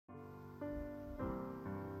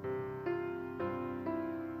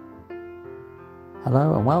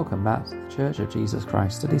Hello and welcome back to the Church of Jesus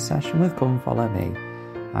Christ study session with Come Follow Me.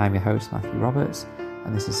 I'm your host Matthew Roberts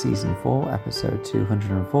and this is Season 4, Episode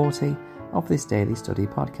 240 of this daily study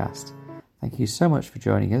podcast. Thank you so much for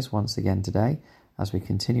joining us once again today as we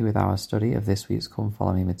continue with our study of this week's Come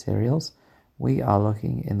Follow Me materials. We are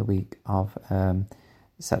looking in the week of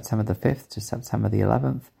September the 5th to September the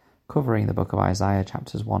 11th, covering the book of Isaiah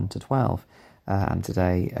chapters 1 to 12. And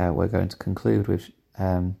today we're going to conclude with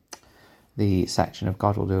the section of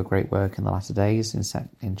God will do a great work in the latter days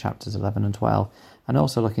in chapters 11 and 12, and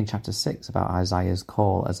also look in chapter 6 about Isaiah's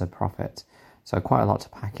call as a prophet. So quite a lot to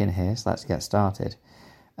pack in here, so let's get started.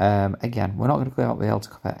 Again, we're not going to be able to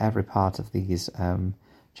cover every part of these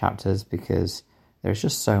chapters because there's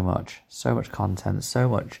just so much content, so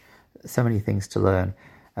many things to learn.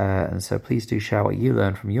 And so please do share what you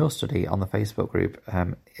learned from your study on the Facebook group,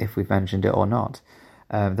 if we've mentioned it or not.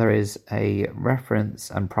 There is a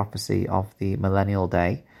reference and prophecy of the millennial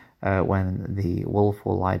day when the wolf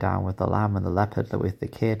will lie down with the lamb and the leopard with the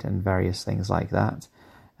kid and various things like that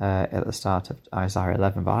at the start of Isaiah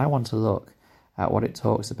 11. But I want to look at what it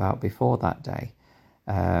talks about before that day,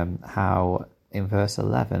 how in verse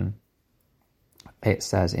 11 it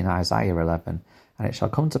says in Isaiah 11, "And it shall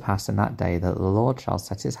come to pass in that day that the Lord shall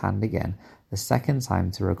set his hand again the second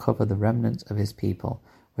time to recover the remnant of his people,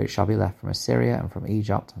 which shall be left from Assyria and from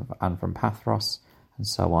Egypt and from Pathros," and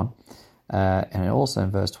so on. And it also in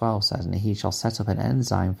verse 12 says, "And he shall set up an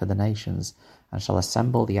ensign for the nations, and shall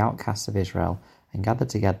assemble the outcasts of Israel, and gather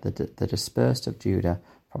together the dispersed of Judah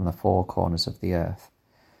from the four corners of the earth."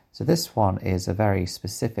 So this one is a very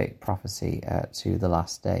specific prophecy to the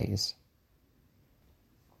last days.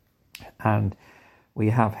 And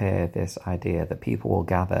we have here this idea that people will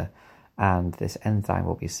gather and this ensign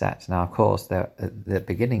will be set. Now, of course, the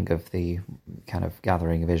beginning of the kind of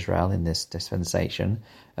gathering of Israel in this dispensation,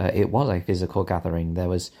 it was a physical gathering. There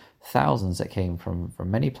was thousands that came from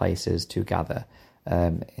many places to gather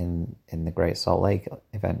in the Great Salt Lake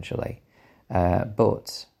eventually.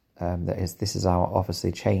 But this is now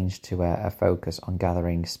obviously changed to a focus on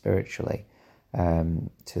gathering spiritually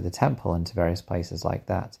to the temple and to various places like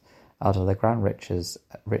that. Elder LeGrand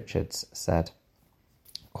Richards said,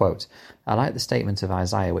 quote, "I like the statement of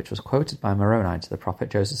Isaiah which was quoted by Moroni to the prophet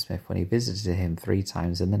Joseph Smith when he visited him 3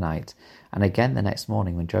 times in the night, and again the next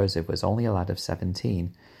morning when Joseph was only a lad of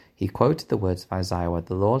 17. He quoted the words of Isaiah where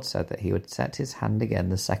the Lord said that he would set his hand again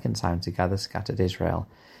the second time to gather scattered Israel.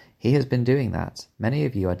 He has been doing that. Many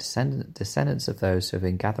of you are descendants of those who have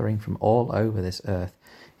been gathering from all over this earth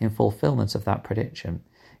in fulfillment of that prediction.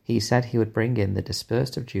 He said he would bring in the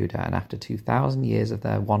dispersed of Judah, and after 2,000 years of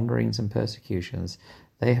their wanderings and persecutions,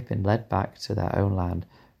 they have been led back to their own land,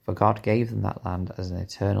 for God gave them that land as an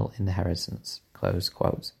eternal inheritance." Close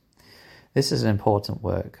quote. This is an important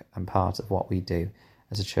work and part of what we do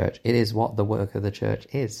as a church. It is what the work of the church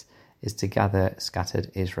is to gather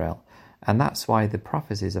scattered Israel. And that's why the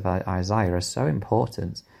prophecies of Isaiah are so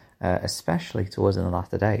important, especially to us in the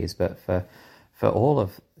latter days, but for all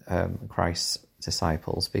of Christ's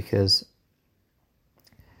disciples, because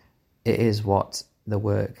it is what the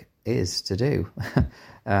work is to do.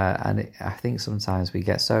 I think sometimes we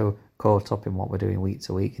get so caught up in what we're doing week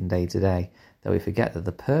to week and day to day that we forget that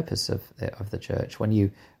the purpose of the church, when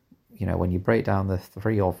you break down the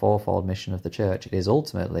 3 or 4-fold mission of the church, it is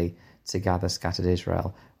ultimately to gather scattered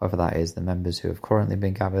Israel, whether that is the members who have currently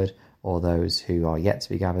been gathered, or those who are yet to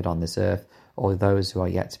be gathered on this earth, or those who are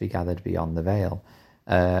yet to be gathered beyond the veil.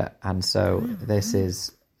 And so this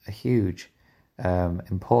is a huge,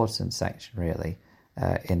 important section, really,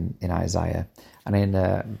 in Isaiah. And in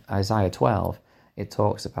Isaiah 12, it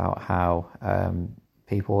talks about how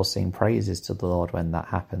people will sing praises to the Lord when that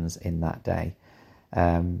happens in that day.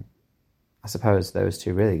 I suppose those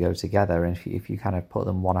two really go together, and if you kind of put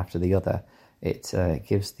them one after the other, it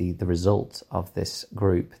gives the result of this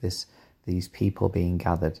group, these people being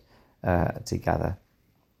gathered together.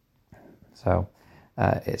 So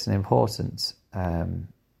it's an important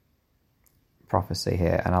prophecy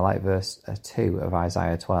here, and I like verse 2 of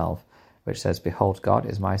Isaiah 12, which says, "Behold, God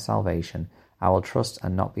is my salvation. I will trust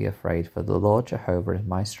and not be afraid, for the Lord Jehovah is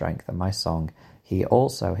my strength and my song. He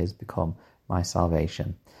also has become my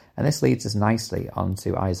salvation." And this leads us nicely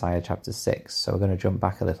onto Isaiah chapter 6. So we're going to jump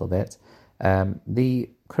back a little bit. The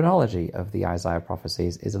chronology of the Isaiah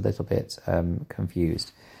prophecies is a little bit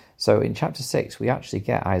confused. So in chapter 6, we actually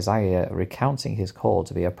get Isaiah recounting his call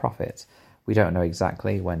to be a prophet. We don't know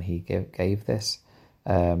exactly when he gave this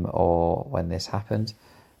or when this happened.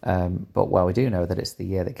 But we do know that it's the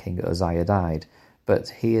year that King Uzziah died. But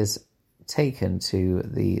he is taken to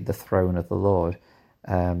the throne of the Lord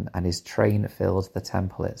and his train filled the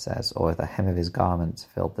temple, it says, or the hem of his garment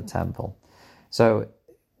filled the temple. So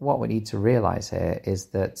what we need to realize here is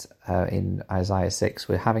that in Isaiah 6,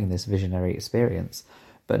 we're having this visionary experience,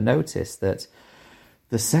 but notice that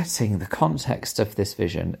the setting, the context of this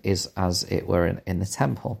vision is as it were in the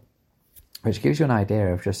temple, which gives you an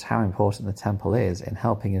idea of just how important the temple is in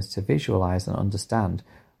helping us to visualize and understand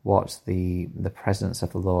what the presence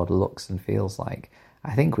of the Lord looks and feels like.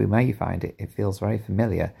 I think we may find it feels very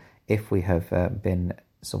familiar if we have been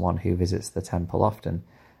someone who visits the temple often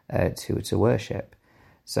to worship.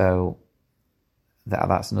 So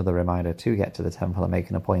that's another reminder to get to the temple and make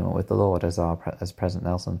an appointment with the Lord, as President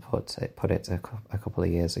Nelson put it a couple of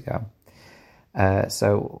years ago.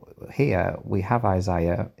 So here we have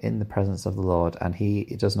Isaiah in the presence of the Lord, and he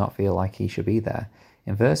does not feel like he should be there.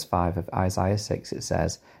 In verse 5 of Isaiah 6 it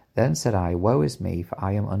says, "Then said I, Woe is me, for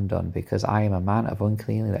I am undone, because I am a man of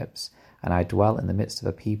unclean lips, and I dwell in the midst of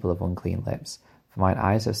a people of unclean lips. For mine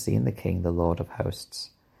eyes have seen the King, the Lord of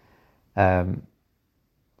hosts."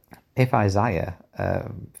 If Isaiah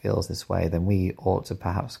feels this way, then we ought to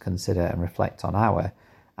perhaps consider and reflect on our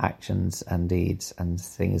actions and deeds and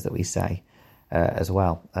things that we say as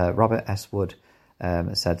well. Robert S. Wood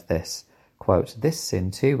said this, quote, "This sin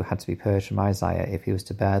too had to be purged from Isaiah if he was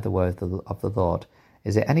to bear the word of the Lord.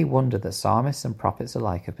 Is it any wonder that psalmists and prophets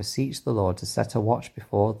alike have beseeched the Lord to set a watch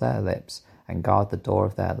before their lips and guard the door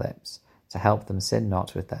of their lips, to help them sin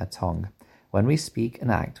not with their tongue? When we speak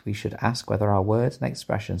and act, we should ask whether our words and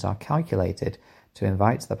expressions are calculated to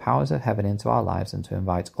invite the powers of heaven into our lives and to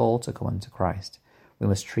invite all to come unto Christ. We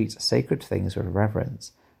must treat sacred things with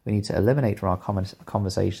reverence. We need to eliminate from our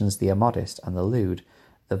conversations the immodest and the lewd,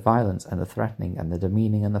 the violent and the threatening and the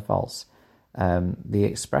demeaning and the false. The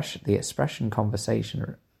expression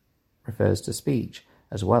conversation refers to speech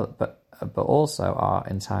as well, but also our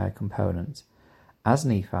entire component. As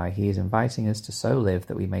Nephi, he is inviting us to so live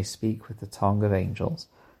that we may speak with the tongue of angels."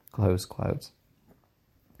 Close quote.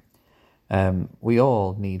 We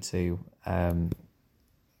all need to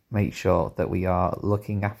make sure that we are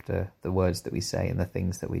looking after the words that we say and the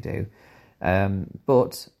things that we do.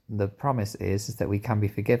 But the promise is that we can be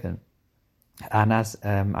forgiven. And as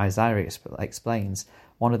Isaiah explains,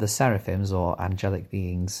 one of the seraphims or angelic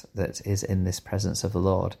beings that is in this presence of the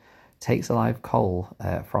Lord takes a live coal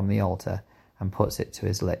from the altar and puts it to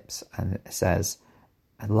his lips, and says,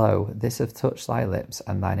 "Lo, this hath touched thy lips,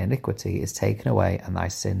 and thine iniquity is taken away, and thy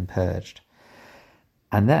sin purged."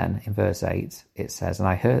 And then in verse 8 it says, "And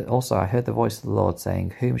I heard the voice of the Lord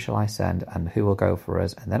saying, Whom shall I send, and who will go for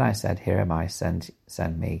us? And then I said, Here am I, send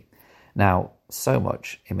me." Now, so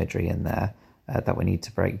much imagery in there that we need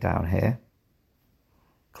to break down here.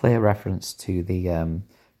 Clear reference to the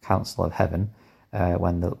council of heaven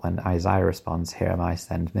when Isaiah responds, "Here am I,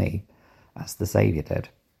 send me," as the Saviour did.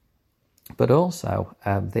 But also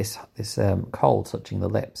this coal touching the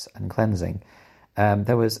lips and cleansing.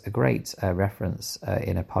 There was a great reference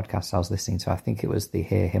in a podcast I was listening to. I think it was the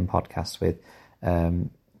Hear Him podcast with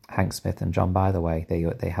Hank Smith and John Bytheway.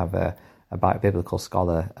 They have a biblical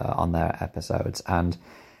scholar on their episodes, and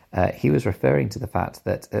he was referring to the fact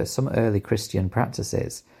that some early Christian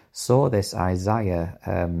practices saw this Isaiah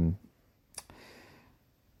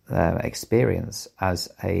experience as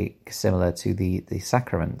similar to the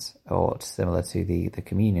sacrament, or similar to the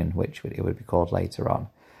communion, which it would be called later on,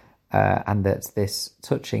 and that this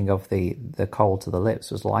touching of the coal to the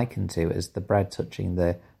lips was likened to as the bread touching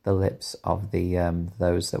the lips of the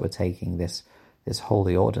those that were taking this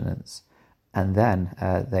holy ordinance, and then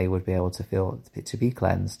they would be able to be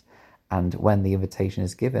cleansed. And when the invitation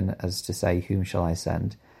is given as to say, "Whom shall I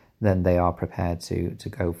send?" then they are prepared to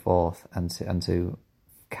go forth and to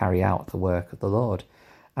carry out the work of the Lord.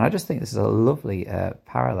 And I just think this is a lovely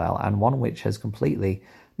parallel, and one which has completely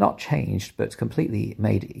not changed, but completely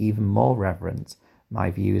made even more reverent my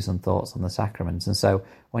views and thoughts on the sacrament. And so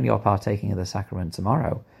when you're partaking of the sacrament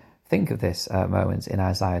tomorrow, think of this moment in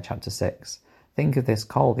Isaiah chapter 6. Think of this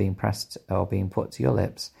coal being pressed or being put to your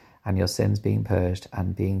lips, and your sins being purged,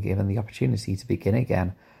 and being given the opportunity to begin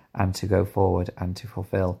again and to go forward and to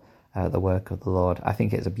fulfill the work of the Lord. I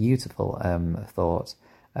think it's a beautiful thought,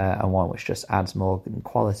 and one which just adds more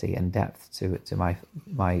quality and depth to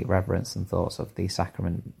my reverence and thoughts of the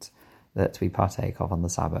sacrament that we partake of on the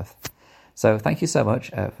Sabbath. So thank you so much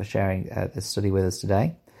for sharing this study with us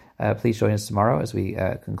today. Please join us tomorrow as we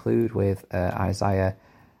conclude with Isaiah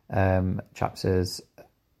chapters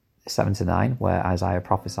 7 to 9, where Isaiah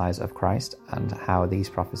prophesies of Christ and how these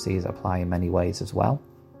prophecies apply in many ways as well.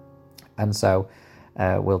 And so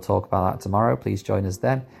we'll talk about that tomorrow. Please join us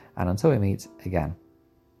then, and until we meet again.